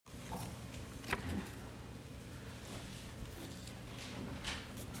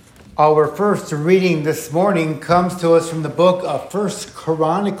Our first reading this morning comes to us from the book of 1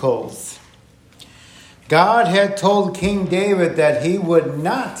 Chronicles. God had told King David that he would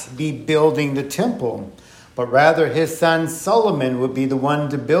not be building the temple, but rather his son Solomon would be the one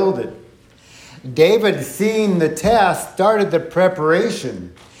to build it. David, seeing the task, started the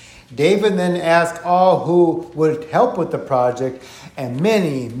preparation. David then asked all who would help with the project, and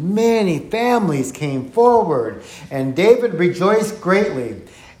many families came forward, and David rejoiced greatly.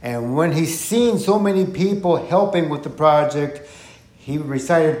 And when he seen so many people helping with the project, he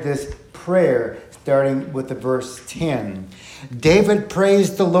recited this prayer, starting with the verse 10. David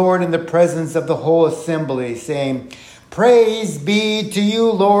praised the Lord in the presence of the whole assembly, saying, "Praise be to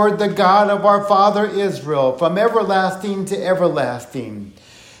you, Lord, the God of our father Israel, from everlasting to everlasting.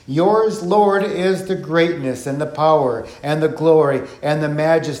 Yours, Lord, is the greatness and the power and the glory and the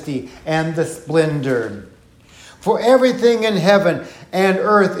majesty and the splendor. For everything in heaven and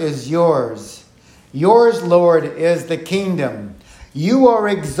earth is yours. Yours, Lord, is the kingdom. You are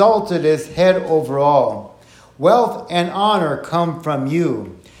exalted as head over all. Wealth and honor come from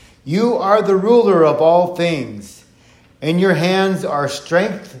you. You are the ruler of all things. In your hands are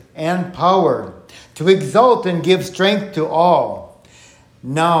strength and power, to exalt and give strength to all.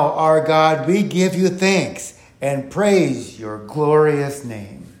 Now, our God, we give you thanks and praise your glorious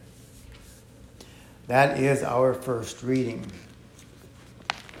name." That is our first reading.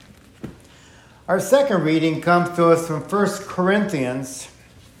 Our second reading comes to us from 1 Corinthians.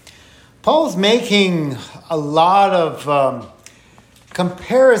 Paul's making a lot of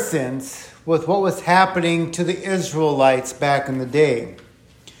comparisons with what was happening to the Israelites back in the day.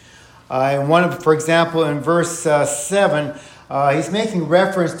 For example, in verse 7, he's making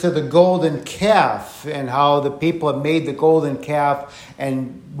reference to the golden calf and how the people have made the golden calf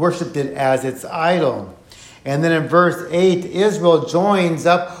and worshipped it as its idol. And then in verse 8, Israel joins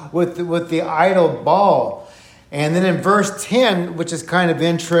up with the idol Baal. And then in verse 10, which is kind of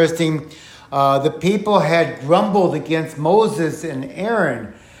interesting, the people had grumbled against Moses and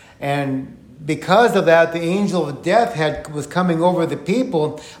Aaron. And because of that, the angel of death was coming over the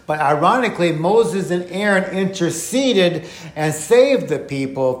people. But ironically, Moses and Aaron interceded and saved the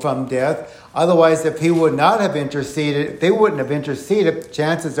people from death. Otherwise, if they wouldn't have interceded,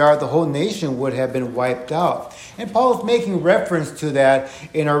 chances are the whole nation would have been wiped out. And Paul's making reference to that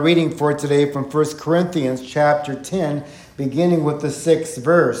in our reading for today from 1 Corinthians chapter 10, beginning with the 6th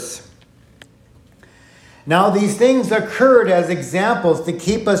verse. "Now these things occurred as examples to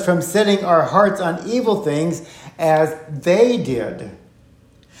keep us from setting our hearts on evil things as they did.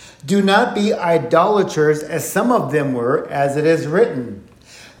 Do not be idolaters as some of them were, as it is written.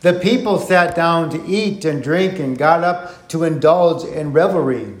 The people sat down to eat and drink and got up to indulge in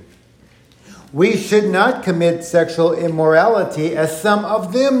revelry. We should not commit sexual immorality as some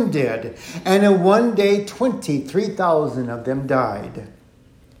of them did, and in one day 23,000 of them died.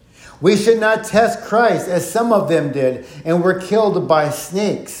 We should not test Christ as some of them did and were killed by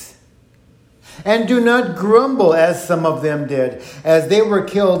snakes. And do not grumble as some of them did, as they were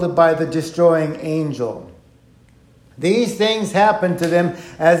killed by the destroying angel. These things happened to them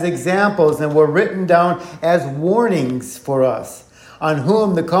as examples and were written down as warnings for us, on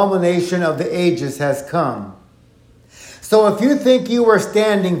whom the culmination of the ages has come. So if you think you are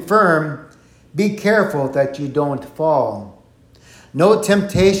standing firm, be careful that you don't fall. No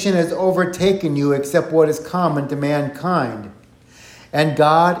temptation has overtaken you except what is common to mankind. And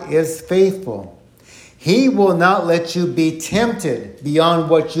God is faithful. He will not let you be tempted beyond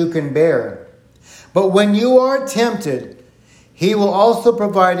what you can bear. But when you are tempted, He will also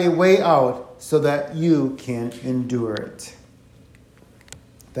provide a way out so that you can endure it."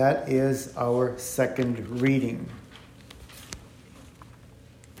 That is our second reading.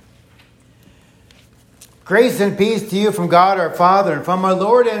 Grace and peace to you from God our Father and from our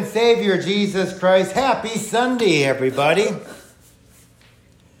Lord and Savior Jesus Christ. Happy Sunday, everybody.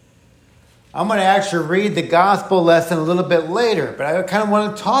 I'm going to actually read the gospel lesson a little bit later, but I kind of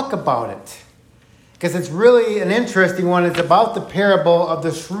want to talk about it because it's really an interesting one. It's about the parable of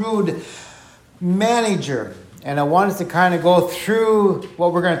the shrewd manager. And I want us to kind of go through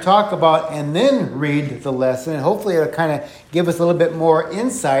what we're going to talk about and then read the lesson. And hopefully it'll kind of give us a little bit more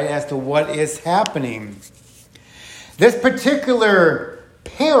insight as to what is happening. This particular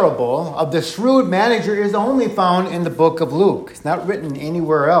parable of the shrewd manager is only found in the book of Luke. It's not written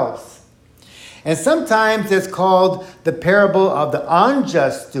anywhere else. And sometimes it's called the parable of the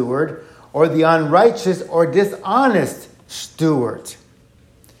unjust steward or the unrighteous or dishonest steward.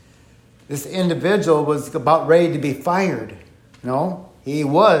 This individual was about ready to be fired. No, he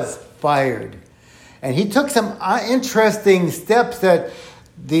was fired. And he took some interesting steps that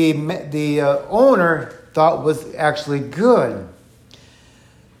the owner thought was actually good.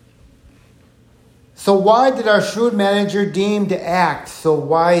 So why did our shrewd manager deem to act so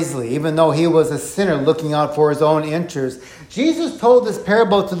wisely, even though he was a sinner looking out for his own interests? Jesus told this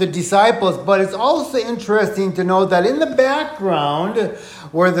parable to the disciples, but it's also interesting to know that in the background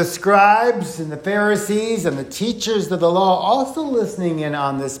were the scribes and the Pharisees and the teachers of the law also listening in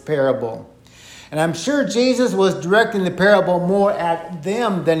on this parable. And I'm sure Jesus was directing the parable more at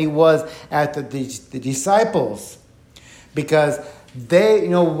them than he was at the disciples. Because they,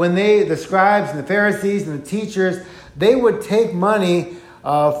 when the scribes and the Pharisees and the teachers, they would take money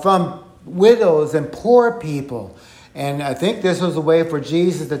from widows and poor people. And I think this was a way for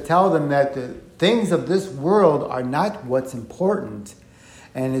Jesus to tell them that the things of this world are not what's important.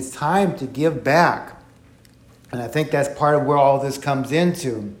 And it's time to give back. And I think that's part of where all this comes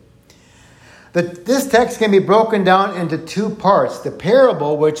into. This text can be broken down into two parts. The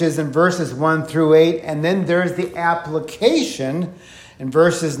parable, which is in verses 1 through 8, and then there's the application in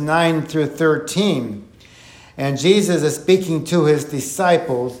verses 9 through 13. And Jesus is speaking to his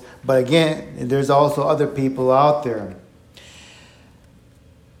disciples, but again, there's also other people out there.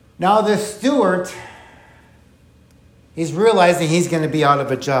 Now this steward, he's realizing he's going to be out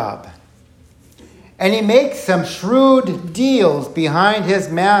of a job. And he makes some shrewd deals behind his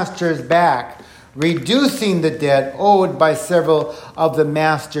master's back, reducing the debt owed by several of the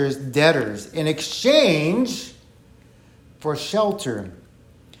master's debtors in exchange for shelter.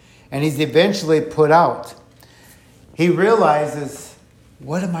 And he's eventually put out. He realizes,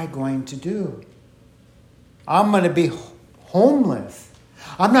 what am I going to do? I'm going to be homeless.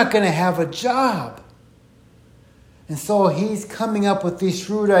 I'm not going to have a job. And so he's coming up with these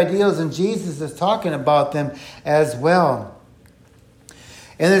shrewd ideas, and Jesus is talking about them as well.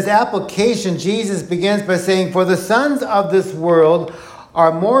 In this application, Jesus begins by saying, for the sons of this world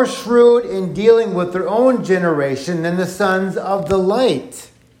are more shrewd in dealing with their own generation than the sons of the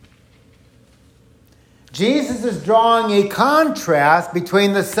light. Jesus is drawing a contrast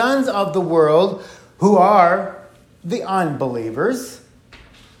between the sons of the world, who are the unbelievers,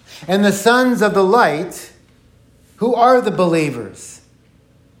 and the sons of the light, who are the believers.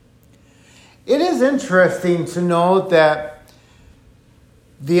 It is interesting to note that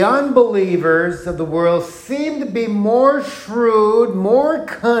the unbelievers of the world seem to be more shrewd, more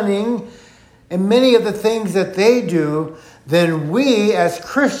cunning in many of the things that they do than we as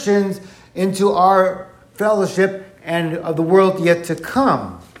Christians into our fellowship and of the world yet to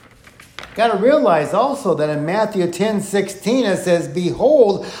come. Got to realize also that in Matthew 10:16 it says,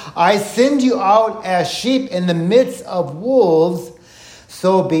 behold, I send you out as sheep in the midst of wolves,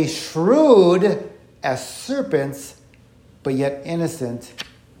 so be shrewd as serpents, but yet innocent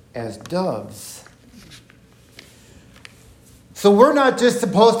as doves. So we're not just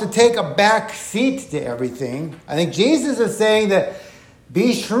supposed to take a back seat to everything. I think Jesus is saying that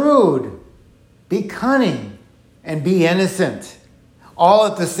be shrewd, be cunning, and be innocent. All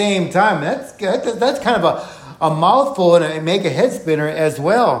at the same time. That's kind of a mouthful and make a head spinner as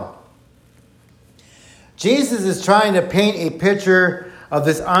well. Jesus is trying to paint a picture of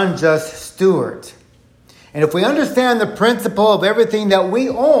this unjust steward. And if we understand the principle of everything that we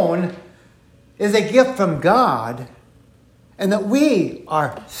own is a gift from God, and that we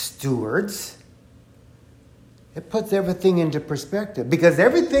are stewards, it puts everything into perspective. Because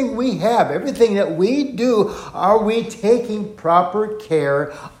everything we have, everything that we do, are we taking proper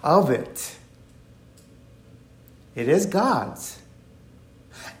care of it? It is God's.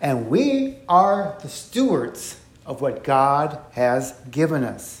 And we are the stewards of what God has given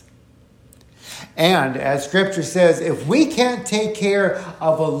us. And as Scripture says, if we can't take care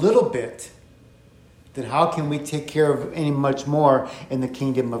of a little bit, then how can we take care of any much more in the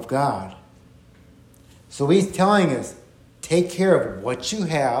kingdom of God? So he's telling us, take care of what you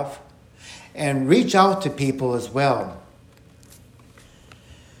have and reach out to people as well.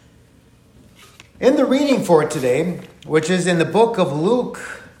 In the reading for today, which is in the book of Luke,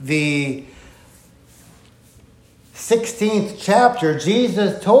 the 16th chapter,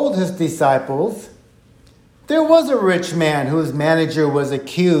 Jesus told his disciples, there was a rich man whose manager was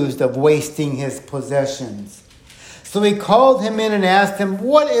accused of wasting his possessions. So he called him in and asked him,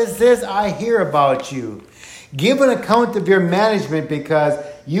 what is this I hear about you? Give an account of your management, because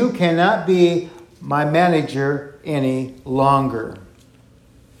you cannot be my manager any longer.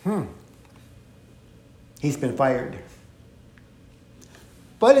 He's been fired.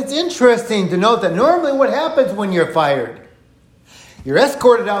 But it's interesting to note that normally what happens when you're fired? You're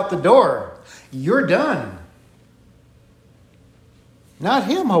escorted out the door. You're done. Not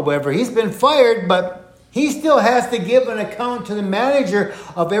him, however. He's been fired, but He still has to give an account to the manager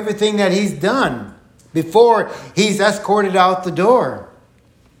of everything that he's done before he's escorted out the door.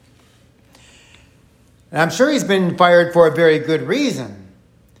 And I'm sure he's been fired for a very good reason.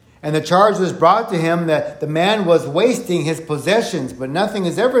 And the charge was brought to him that the man was wasting his possessions, but nothing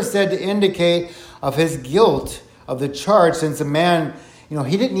is ever said to indicate of his guilt of the charge, since the man,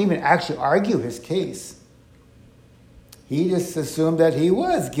 he didn't even actually argue his case. He just assumed that he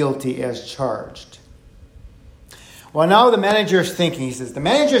was guilty as charged. Well, now the manager is thinking. He says, the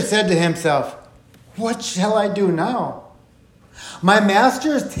manager said to himself, what shall I do now? My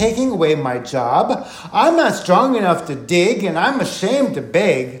master is taking away my job. I'm not strong enough to dig, and I'm ashamed to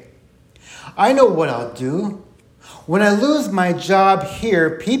beg. I know what I'll do. When I lose my job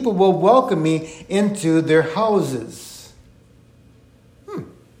here, people will welcome me into their houses.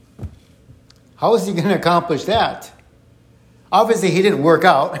 How is he going to accomplish that? Obviously, he didn't work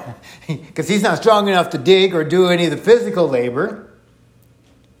out because he's not strong enough to dig or do any of the physical labor.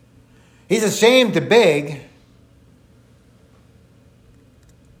 He's ashamed to beg.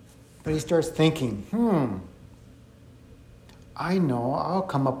 But he starts thinking, I know I'll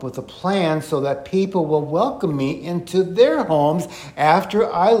come up with a plan so that people will welcome me into their homes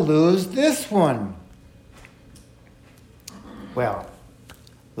after I lose this one. Well,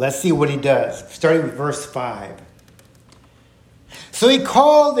 let's see what he does, starting with verse 5. So he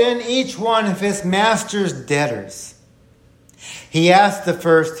called in each one of his master's debtors. He asked the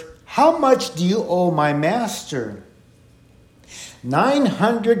first, how much do you owe my master?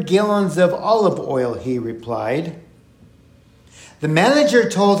 900 gallons of olive oil, he replied. The manager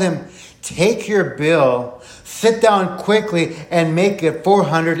told him, take your bill, sit down quickly, and make it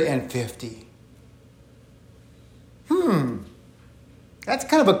 450. That's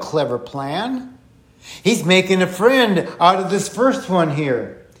kind of a clever plan. He's making a friend out of this first one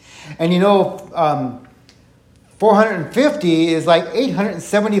here. And 450 is like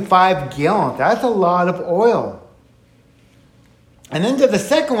 875 gallons. That's a lot of oil. And then to the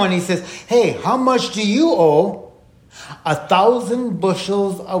second one, he says, hey, how much do you owe? 1,000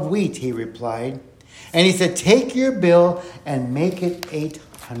 bushels of wheat, he replied. And he said, take your bill and make it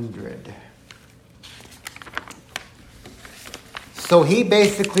 800. So he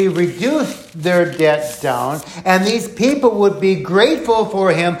basically reduced their debt down, and these people would be grateful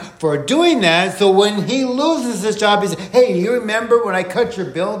for him for doing that. So when he loses his job, he says, hey, do you remember when I cut your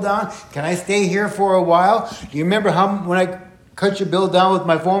bill down? Can I stay here for a while? Do you remember when I cut your bill down with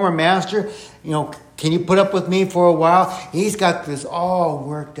my former master? Can you put up with me for a while? He's got this all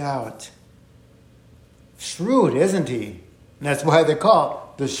worked out. Shrewd, isn't he? And that's why they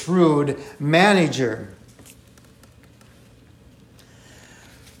call it the shrewd manager.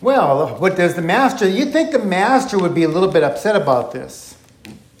 Well, what does the master? You'd think the master would be a little bit upset about this.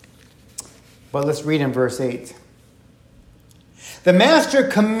 But let's read in verse 8. The master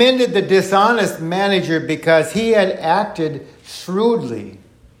commended the dishonest manager because he had acted shrewdly.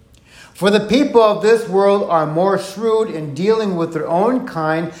 For the people of this world are more shrewd in dealing with their own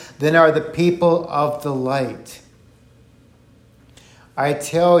kind than are the people of the light. I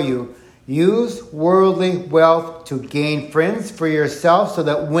tell you, use worldly wealth to gain friends for yourself so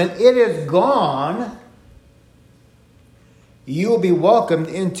that when it is gone, you will be welcomed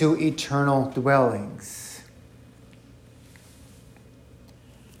into eternal dwellings.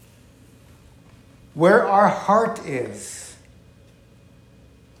 Where our heart is,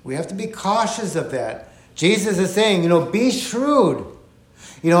 we have to be cautious of that. Jesus is saying, be shrewd.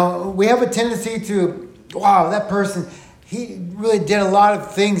 We have a tendency to, wow, that person, he really did a lot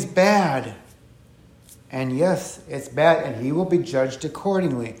of things bad. And yes, it's bad, and he will be judged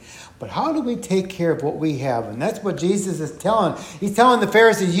accordingly. But how do we take care of what we have? And that's what Jesus is telling. He's telling the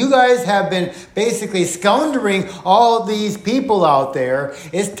Pharisees, you guys have been basically squandering all these people out there.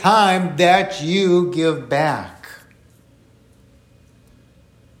 It's time that you give back.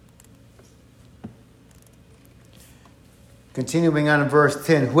 Continuing on in verse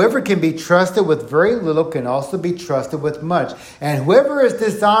 10, whoever can be trusted with very little can also be trusted with much. And whoever is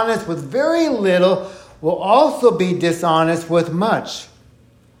dishonest with very little will also be dishonest with much.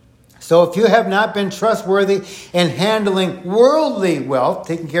 So if you have not been trustworthy in handling worldly wealth,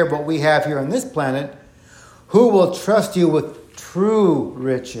 taking care of what we have here on this planet, who will trust you with true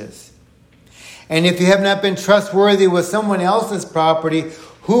riches? And if you have not been trustworthy with someone else's property,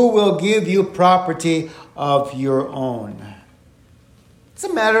 who will give you property of your own? It's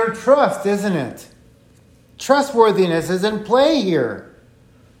a matter of trust, isn't it? Trustworthiness is in play here.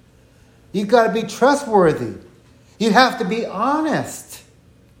 You've got to be trustworthy. You have to be honest.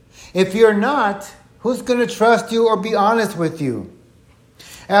 If you're not, who's going to trust you or be honest with you?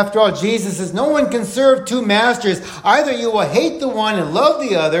 After all, Jesus says, no one can serve two masters. Either you will hate the one and love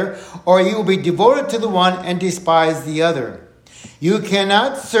the other, or you will be devoted to the one and despise the other. You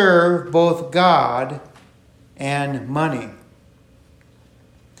cannot serve both God and money.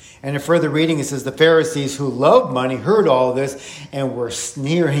 And in further reading, it says, the Pharisees who loved money heard all this and were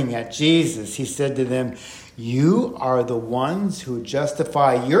sneering at Jesus. He said to them, you are the ones who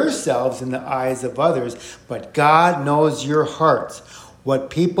justify yourselves in the eyes of others, but God knows your hearts.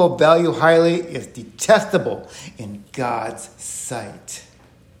 What people value highly is detestable in God's sight.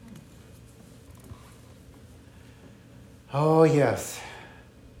 Oh, yes.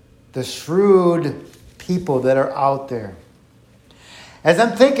 The shrewd people that are out there. As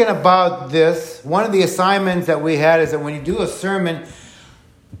I'm thinking about this, one of the assignments that we had is that when you do a sermon,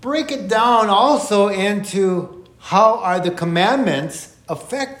 break it down also into how are the commandments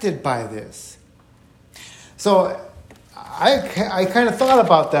affected by this. So I kind of thought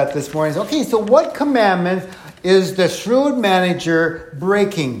about that this morning. Okay, so what commandments is the shrewd manager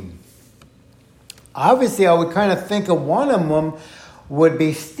breaking? Obviously, I would kind of think of one of them would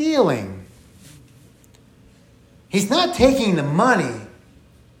be stealing. He's not taking the money,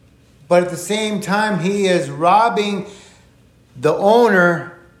 but at the same time, he is robbing the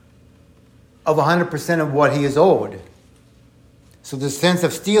owner of 100% of what he is owed. So the sense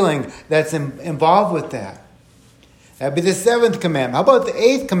of stealing that's involved with that. That'd be the 7th commandment. How about the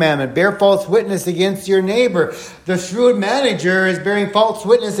 8th commandment? Bear false witness against your neighbor. The shrewd manager is bearing false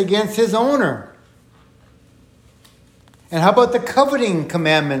witness against his owner. And how about the coveting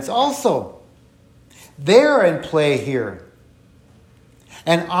commandments also? They're in play here.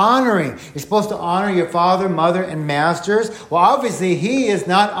 And honoring. You're supposed to honor your father, mother, and masters. Well, obviously, he is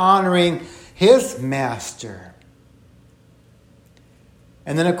not honoring his master.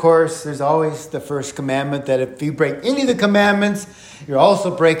 And then, of course, there's always the first commandment that if you break any of the commandments, you're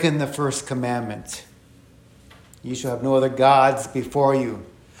also breaking the first commandment. You shall have no other gods before you.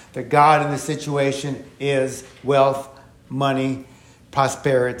 The God in this situation is wealth, money,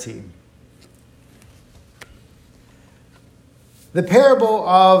 prosperity. The parable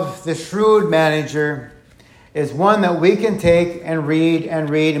of the shrewd manager is one that we can take and read and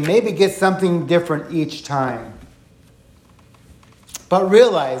maybe get something different each time. But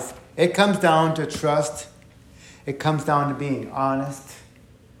realize it comes down to trust. It comes down to being honest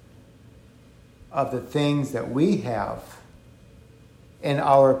of the things that we have in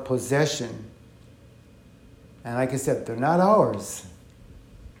our possession. And like I said, they're not ours.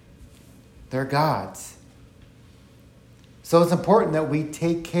 They're God's. So it's important that we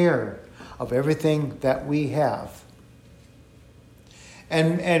take care of everything that we have.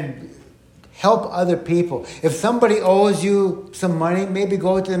 And help other people. If somebody owes you some money, maybe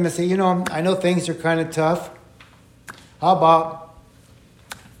go to them and say, I know things are kind of tough. How about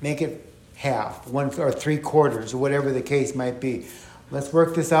make it half, 1 or 3/4, or whatever the case might be. Let's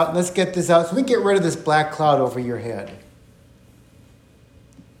work this out. Let's get this out so we can get rid of this black cloud over your head.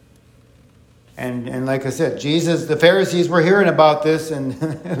 And like I said, the Pharisees were hearing about this, and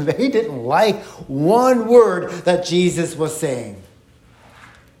they didn't like one word that Jesus was saying.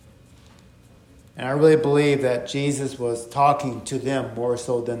 And I really believe that Jesus was talking to them more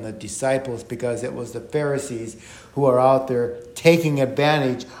so than the disciples, because it was the Pharisees who are out there taking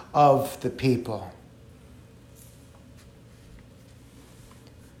advantage of the people.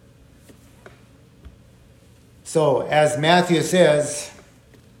 So, as Matthew says,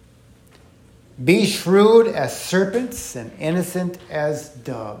 be shrewd as serpents and innocent as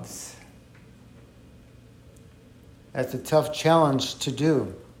doves. That's a tough challenge to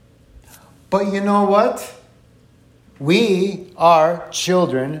do. But you know what? We are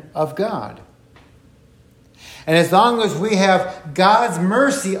children of God. And as long as we have God's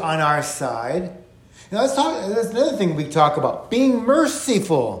mercy on our side, that's another thing we talk about, being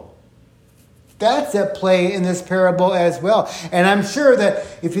merciful. That's at play in this parable as well. And I'm sure that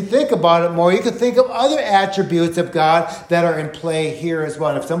if you think about it more, you could think of other attributes of God that are in play here as well.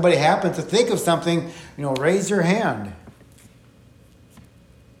 And if somebody happens to think of something, raise your hand.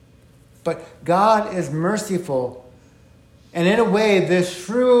 But God is merciful. And in a way, this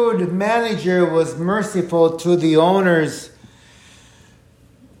shrewd manager was merciful to the owners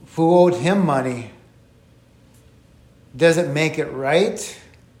who owed him money. Does it make it right?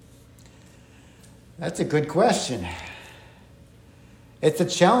 That's a good question. It's a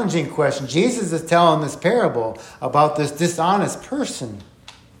challenging question. Jesus is telling this parable about this dishonest person.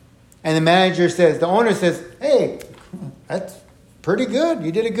 And the owner says, hey, that's pretty good.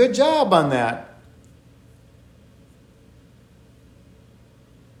 You did a good job on that.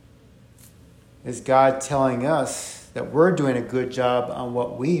 Is God telling us that we're doing a good job on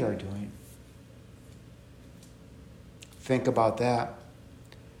what we are doing. Think about that.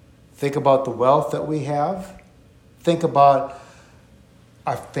 Think about the wealth that we have. Think about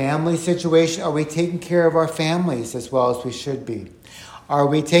our family situation. Are we taking care of our families as well as we should be? Are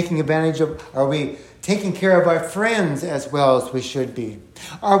we taking care of our friends as well as we should be?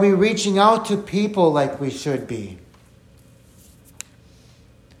 Are we reaching out to people like we should be?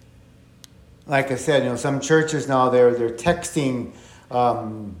 Like I said, some churches now, they're texting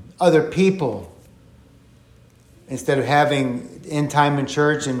other people instead of having time in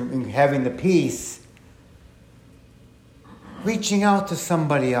church and having the peace. Reaching out to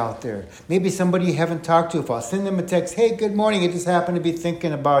somebody out there. Maybe somebody you haven't talked to a while. Send them a text. Hey, good morning. I just happened to be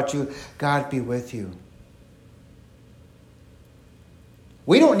thinking about you. God be with you.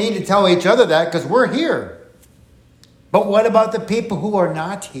 We don't need to tell each other that because we're here. But what about the people who are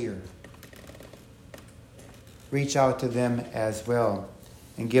not here? Reach out to them as well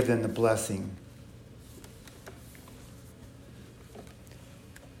and give them the blessing.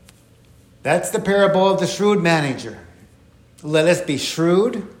 That's the parable of the shrewd manager. Let us be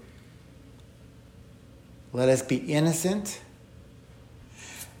shrewd. Let us be innocent.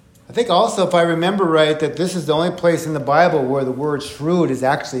 I think also, if I remember right, that this is the only place in the Bible where the word shrewd is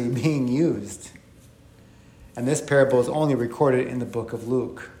actually being used. And this parable is only recorded in the book of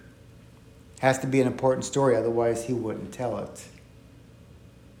Luke. It has to be an important story, otherwise he wouldn't tell it.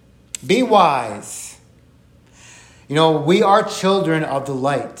 Be wise. We are children of the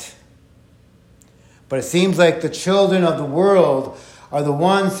light. But it seems like the children of the world are the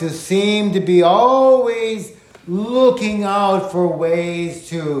ones who seem to be always looking out for ways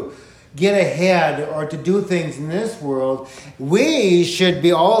to get ahead or to do things in this world. We should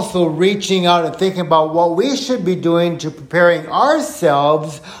be also reaching out and thinking about what we should be doing to preparing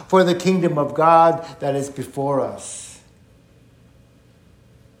ourselves for the kingdom of God that is before us.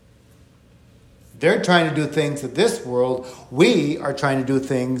 They're trying to do things in this world. We are trying to do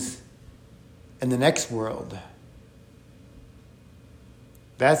things in the next world.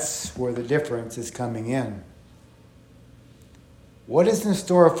 That's where the difference is coming in. What is in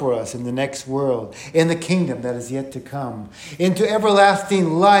store for us in the next world, in the kingdom that is yet to come, into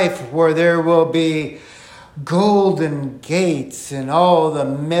everlasting life where there will be golden gates and all the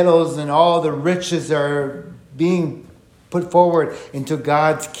metals and all the riches are being put forward into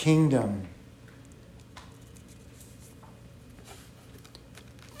God's kingdom?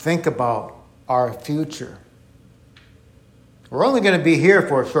 Think about our future. We're only going to be here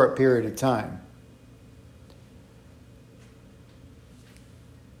for a short period of time.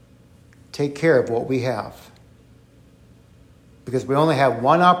 Take care of what we have. Because we only have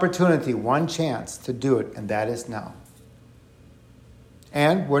one opportunity, one chance to do it, and that is now.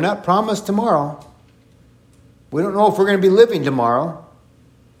 And we're not promised tomorrow. We don't know if we're going to be living tomorrow.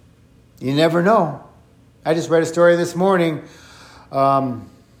 You never know. I just read a story this morning.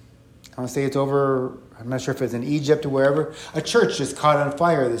 I want to say it's over, I'm not sure if it's in Egypt or wherever. A church just caught on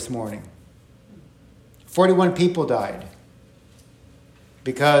fire this morning. 41 people died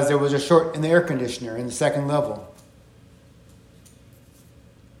because there was a short in the air conditioner in the second level.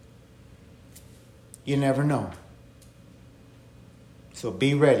 You never know. So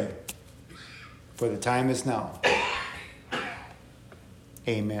be ready, for the time is now.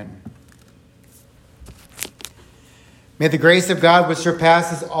 Amen. May the grace of God, which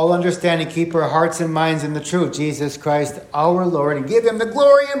surpasses all understanding, keep our hearts and minds in the truth, Jesus Christ our Lord, and give him the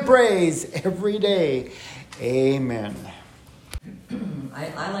glory and praise every day. Amen.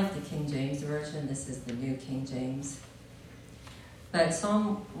 I like the King James Version. This is the New King James. But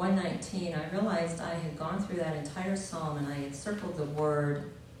Psalm 119, I realized I had gone through that entire psalm and I had circled the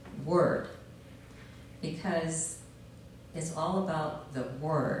word, because it's all about the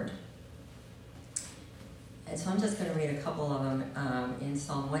word. And so I'm just going to read a couple of them. In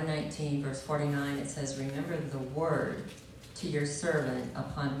Psalm 119, verse 49, it says, "Remember the word to your servant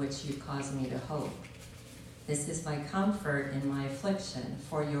upon which you caused me to hope. This is my comfort in my affliction,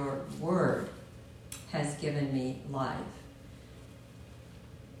 for your word has given me life.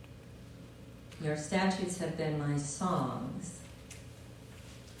 Your statutes have been my songs.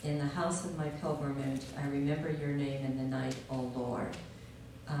 In the house of my pilgrimage, I remember your name in the night, O Lord."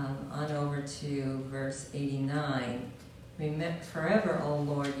 On over to verse 89. "Forever, O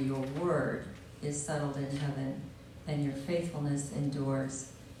Lord, your word is settled in heaven, and your faithfulness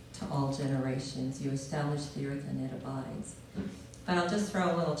endures to all generations. You establish the earth and it abides." But I'll just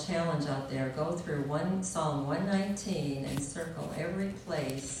throw a little challenge out there. Go through Psalm 119 and circle every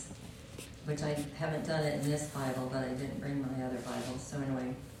place, which I haven't done it in this Bible, but I didn't bring my other Bible. So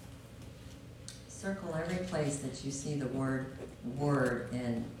anyway, circle every place that you see the word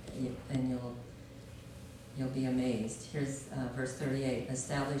and you'll be amazed. Here's verse 38.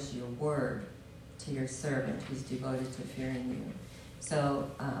 Establish your word to your servant who's devoted to fearing you. So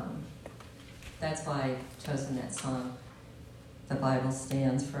that's why I've chosen that song. The Bible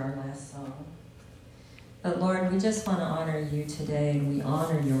stands for our last song. But Lord, we just want to honor you today. We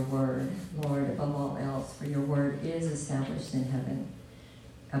honor your word, Lord, above all else, for your word is established in heaven.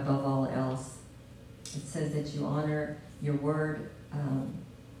 Above all else, it says that you honor your word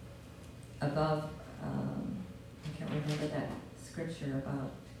above, I can't remember that scripture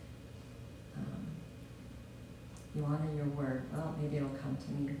about, you honor your word. Well, maybe it'll come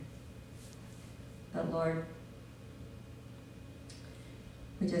to me. But Lord,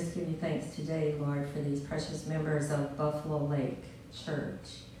 we just give you thanks today, Lord, for these precious members of Buffalo Lake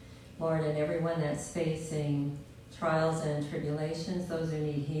Church. Lord, and everyone that's facing trials and tribulations, those who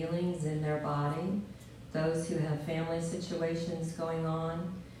need healings in their body, those who have family situations going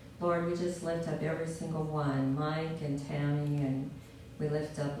on. Lord, we just lift up every single one, Mike and Tammy, and we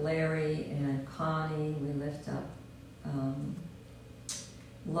lift up Larry and Connie. We lift up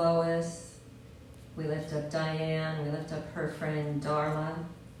Lois. We lift up Diane. We lift up her friend Darla.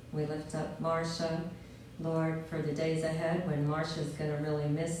 We lift up Marcia. Lord, for the days ahead when Marcia's going to really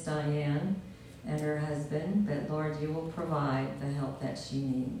miss Diane and her husband, but Lord, you will provide the help that she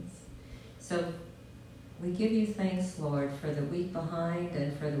needs. So we give you thanks, Lord, for the week behind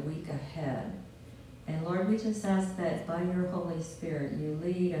and for the week ahead. And Lord, we just ask that by your Holy Spirit, you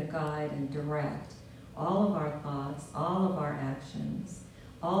lead and guide and direct all of our thoughts, all of our actions,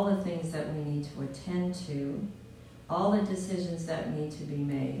 all the things that we need to attend to, all the decisions that need to be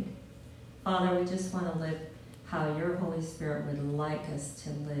made. Father, we just want to live how your Holy Spirit would like us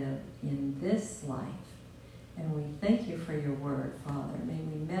to live in this life. And we thank you for your word, Father. May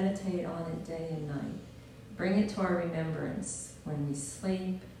we meditate on it day and night. Bring it to our remembrance when we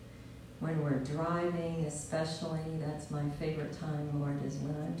sleep, when we're driving especially. That's my favorite time, Lord, is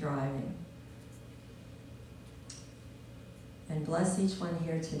when I'm driving. And bless each one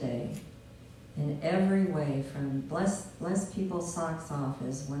here today in every way, from bless people's socks off,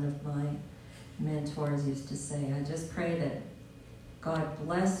 as one of my mentors used to say. I just pray that God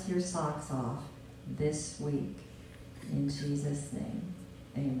bless your socks off this week. In Jesus' name,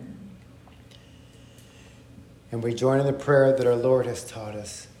 amen. And we join in the prayer that our Lord has taught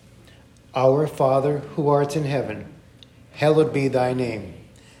us. Our Father, who art in heaven, hallowed be thy name.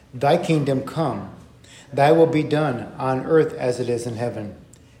 Thy kingdom come. Thy will be done on earth as it is in heaven.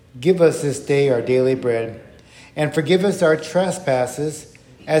 Give us this day our daily bread, and forgive us our trespasses,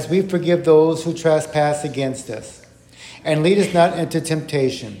 as we forgive those who trespass against us. And lead us not into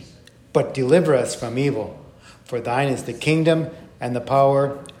temptation, but deliver us from evil. For thine is the kingdom, and the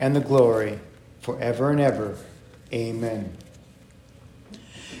power, and the glory, forever and ever. Amen.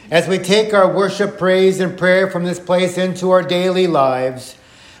 As we take our worship, praise, and prayer from this place into our daily lives,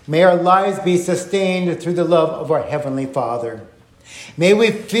 may our lives be sustained through the love of our Heavenly Father. May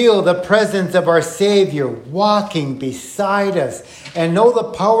we feel the presence of our Savior walking beside us and know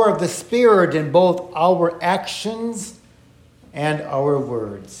the power of the Spirit in both our actions and our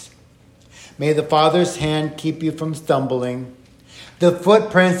words. May the Father's hand keep you from stumbling. The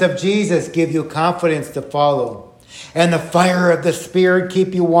footprints of Jesus give you confidence to follow. And the fire of the Spirit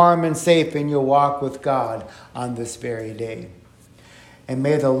keep you warm and safe in your walk with God on this very day. And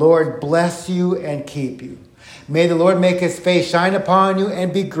may the Lord bless you and keep you. May the Lord make his face shine upon you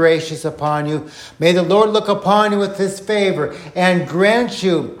and be gracious upon you. May the Lord look upon you with his favor and grant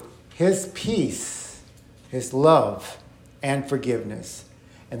you his peace, his love, and forgiveness.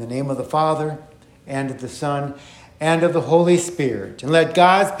 In the name of the Father, and of the Son, and of the Holy Spirit. And let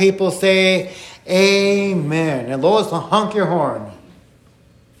God's people say, amen. And Lois, honk your horn.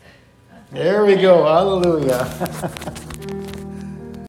 There we go. Hallelujah.